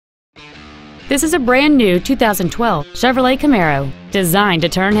This is a brand new 2012 Chevrolet Camaro, designed to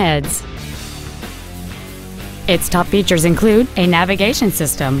turn heads. Its top features include a navigation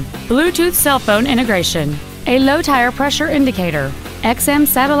system, Bluetooth cell phone integration, a low tire pressure indicator, XM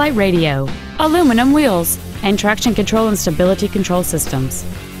satellite radio, aluminum wheels, and traction control and stability control systems.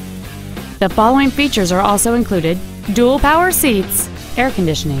 The following features are also included: dual power seats, air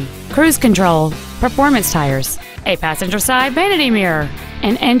conditioning, cruise control, performance tires, a passenger side vanity mirror,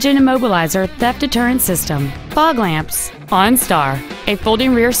 an engine immobilizer theft deterrent system, fog lamps, OnStar, a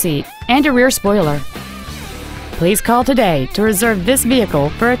folding rear seat, and a rear spoiler. Please call today to reserve this vehicle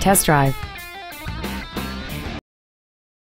for a test drive.